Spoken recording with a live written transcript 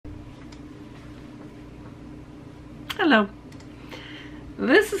Hello.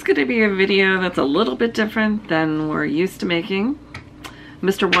 This is going to be a video that's a little bit different than we're used to making.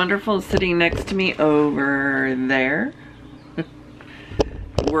 Mr. Wonderful is sitting next to me over there,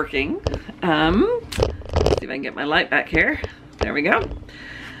 working. Let's see if I can get my light back here. There we go.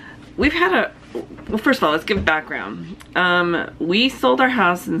 We've had well, first of all, let's give background. We sold our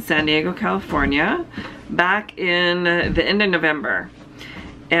house in San Diego, California back in the end of November.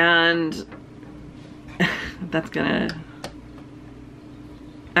 And that's gonna,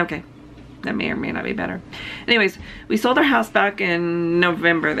 okay, that may or may not be better. Anyways, we sold our house back in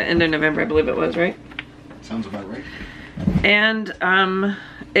November, the end of November, I believe it was, right? Sounds about right. And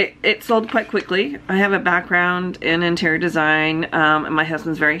it sold quite quickly. I have a background in interior design, and my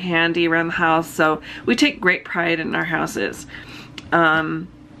husband's very handy around the house, so we take great pride in our houses.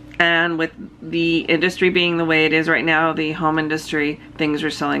 And with the industry being the way it is right now, the home industry, things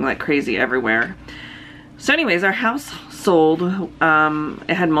are selling like crazy everywhere. So anyways, our house sold.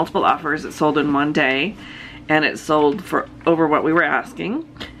 It had multiple offers. It sold in one day, and it sold for over what we were asking.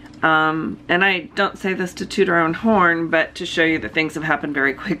 And I don't say this to toot our own horn, but to show you that things have happened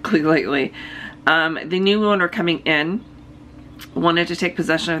very quickly lately. The new owner coming in wanted to take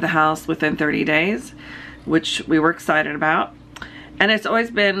possession of the house within 30 days, which we were excited about. And it's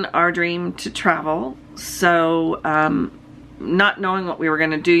always been our dream to travel. So not knowing what we were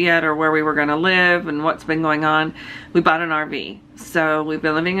going to do yet or where we were going to live and what's been going on, we bought an RV. So we've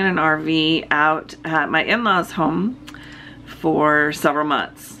been living in an RV out at my in-laws' home for several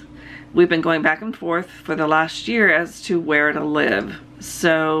months. We've been going back and forth for the last year as to where to live.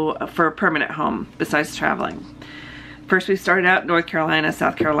 So for a permanent home besides traveling. First we started out North Carolina,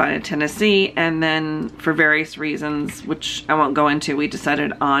 South Carolina, Tennessee, and then for various reasons, which I won't go into, we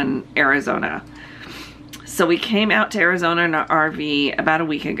decided on Arizona. So we came out to Arizona in our RV about a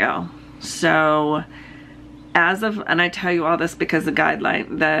week ago. So as of, and I tell you all this because the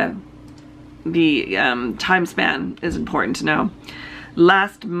guideline, the time span is important to know.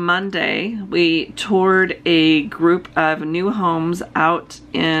 Last Monday, we toured a group of new homes out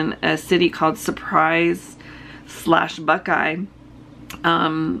in a city called Surprise/Buckeye.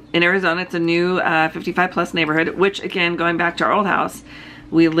 In Arizona, it's a new 55 plus neighborhood, which again, going back to our old house,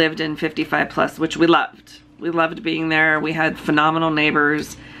 we lived in 55 plus, which we loved. We loved being there. We had phenomenal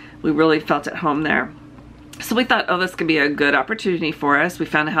neighbors. We really felt at home there. So we thought, oh, this could be a good opportunity for us. We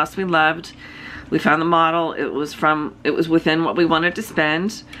found a house we loved. We found the model. It was within what we wanted to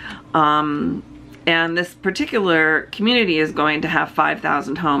spend. And this particular community is going to have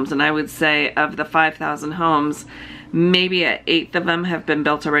 5,000 homes. And I would say of the 5,000 homes, maybe an eighth of them have been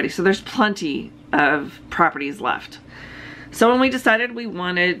built already. So there's plenty of properties left. So when we decided we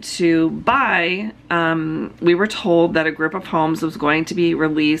wanted to buy, we were told that a group of homes was going to be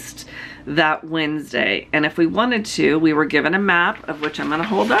released that Wednesday. And if we wanted to, we were given a map, of which I'm going to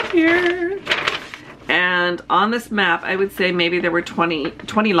hold up here. And on this map, I would say maybe there were 20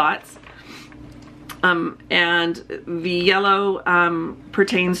 lots. And the yellow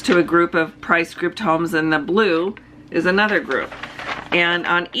pertains to a group of price grouped homes, and the blue is another group. And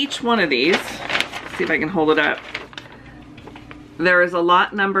on each one of these, let's see if I can hold it up, there is a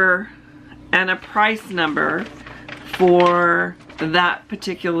lot number and a price number for that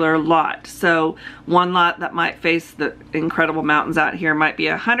particular lot. So one lot that might face the incredible mountains out here might be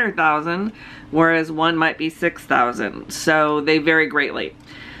 100,000, whereas one might be 6,000. So they vary greatly.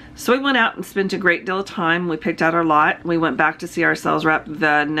 So we went out and spent a great deal of time. We picked out our lot. We went back to see our sales rep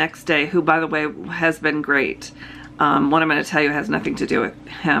the next day, who, by the way, has been great. What I'm going to tell you has nothing to do with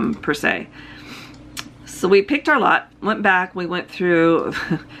him per se. So we picked our lot, went back, we went through,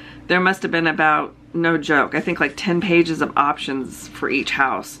 there must have been about, no joke, I think like 10 pages of options for each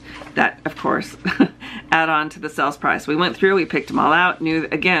house that, of course, add on to the sales price. We went through, we picked them all out, knew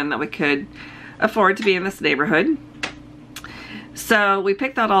again that we could afford to be in this neighborhood. So we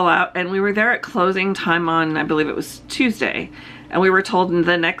picked that all out, and we were there at closing time on, I believe it was Tuesday. And we were told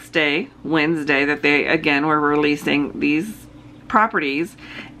the next day, Wednesday, that they again were releasing these properties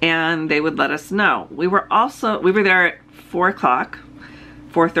and they would let us know. We were there at 4 o'clock,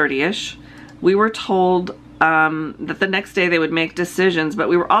 4:30ish. We were told that the next day they would make decisions, but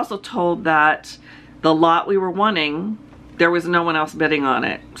we were also told that the lot we were wanting, there was no one else bidding on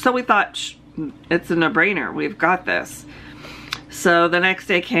it. So we thought, it's a no-brainer, we've got this. So the next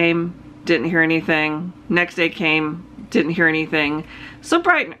day came, didn't hear anything. Next day came, didn't hear anything. So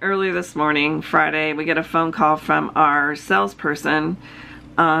bright and early this morning, Friday, we get a phone call from our salesperson,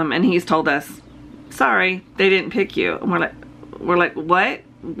 and he's told us, sorry, they didn't pick you. And we're like, what?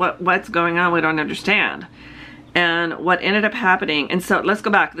 What's going on? We don't understand. And what ended up happening, and so let's go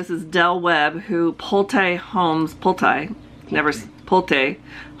back. This is Del Webb, who Pulte Homes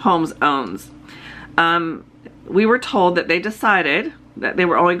owns. We were told that they decided that they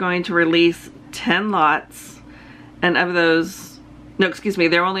were only going to release 10 lots, and of those, no, excuse me,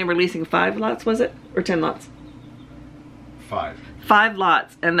 they're only releasing 5 lots, was it? Or 10 lots? 5. 5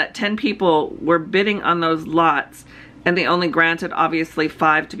 lots, and that 10 people were bidding on those lots, and they only granted, obviously,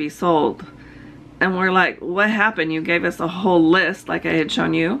 5 to be sold. And we're like, what happened? You gave us a whole list, like I had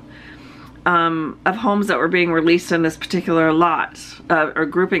shown you, of homes that were being released in this particular lot, or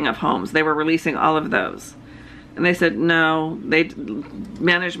grouping of homes. They were releasing all of those. And they said, no,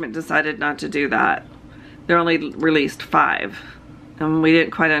 management decided not to do that. They only released 5. And we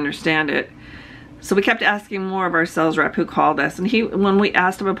didn't quite understand it. So we kept asking more of our sales rep who called us. And when we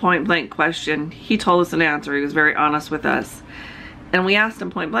asked him a point blank question, he told us an answer. He was very honest with us. And we asked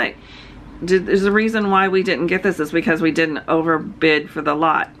him point blank, is the reason why we didn't get this is because we didn't overbid for the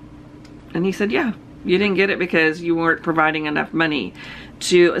lot? And he said, yeah, you didn't get it because you weren't providing enough money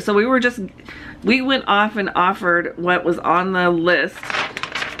to, so we went off and offered what was on the list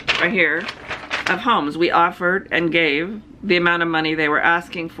right here of homes. We offered and gave the amount of money they were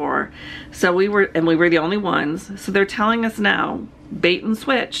asking for. So we were the only ones. So they're telling us now, bait and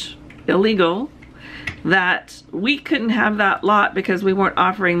switch, illegal, that we couldn't have that lot because we weren't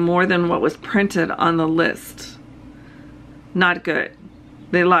offering more than what was printed on the list. Not good.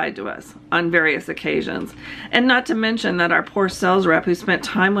 They lied to us on various occasions. And not to mention that our poor sales rep who spent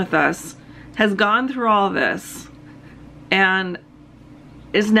time with us has gone through all this and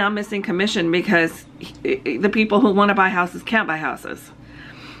is now missing commission because the people who want to buy houses can't buy houses.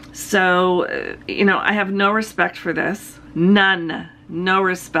 So, you know, I have no respect for this. None. No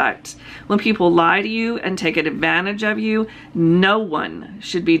respect. When people lie to you and take advantage of you, no one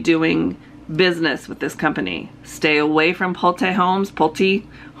should be doing business with this company. Stay away from Pulte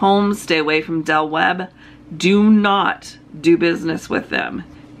Homes, stay away from Del Webb. Do not do business with them.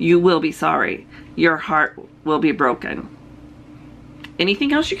 You will be sorry. Your heart will be broken.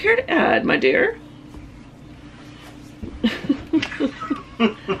 Anything else you care to add, my dear?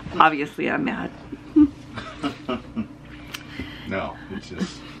 Obviously, I'm mad. No, it's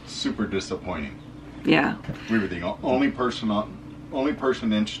just super disappointing. Yeah. We were the only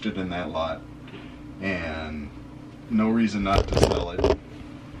person interested in that lot, and no reason not to sell it.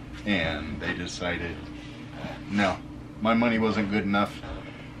 And they decided, no, my money wasn't good enough.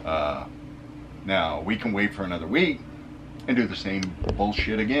 Now we can wait for another week and do the same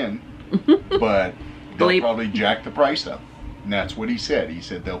bullshit again, but they'll probably jack the price up. And that's what he said. He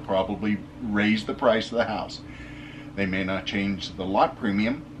said they'll probably raise the price of the house. They may not change the lot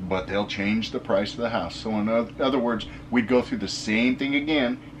premium, but they'll change the price of the house. So in other words, we'd go through the same thing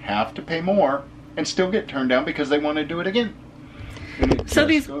again, have to pay more, and still get turned down because they want to do it again. And it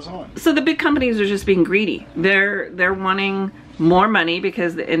just goes on. So the big companies are just being greedy. They're wanting more money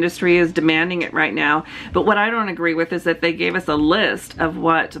because the industry is demanding it right now. But what I don't agree with is that they gave us a list of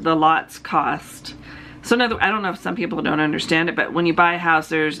what the lots cost. So I don't know if some people don't understand it, but when you buy a house,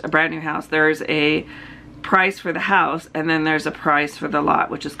 there's a brand new house, there's a price for the house, and then there's a price for the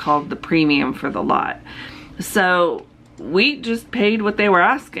lot, which is called the premium for the lot. So we just paid what they were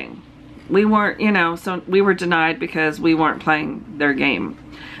asking. We weren't, you know, so we were denied because we weren't playing their game.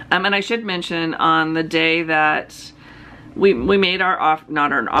 And I should mention, on the day that we made our offer,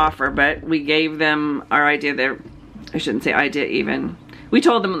 not an offer, but we gave them our idea there. I shouldn't say idea even. We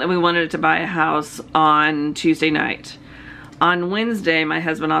told them that we wanted to buy a house on Tuesday night. On Wednesday, my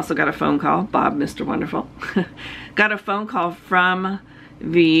husband also got a phone call, Bob, Mr. Wonderful, got a phone call from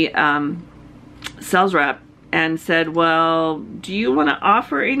the sales rep and said, well, do you want to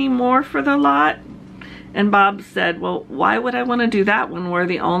offer any more for the lot? And Bob said, well, why would I want to do that when we're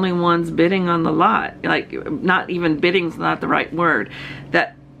the only ones bidding on the lot? Like, not even bidding's not the right word.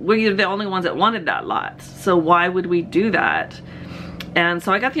 That we're the only ones that wanted that lot. So why would we do that? And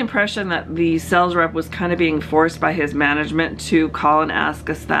so I got the impression that the sales rep was kind of being forced by his management to call and ask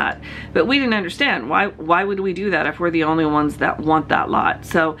us that. But we didn't understand. Why would we do that if we're the only ones that want that lot?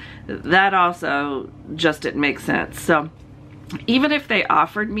 So that also just didn't make sense. So even if they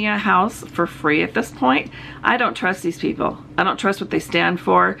offered me a house for free at this point, I don't trust these people. I don't trust what they stand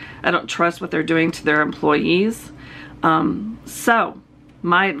for. I don't trust what they're doing to their employees. So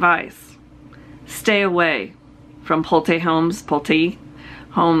my advice, stay away from Pulte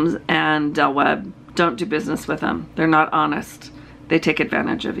Homes and Del Webb. Don't do business with them. They're not honest. They take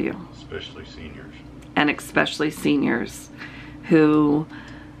advantage of you. Especially seniors. And especially seniors who,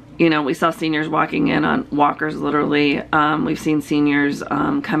 you know, we saw seniors walking in on walkers, literally. We've seen seniors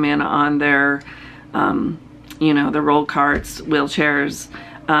come in on their you know, the roll carts, wheelchairs.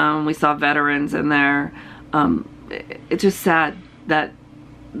 We saw veterans in there. It's just sad that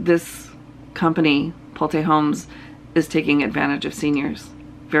this company, Pulte Homes, is taking advantage of seniors.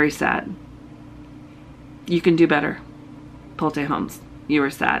 Very sad. You can do better, Pulte Homes. You are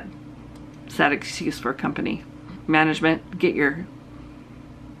sad. Sad excuse for a company. Management, get your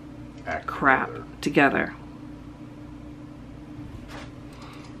crap together.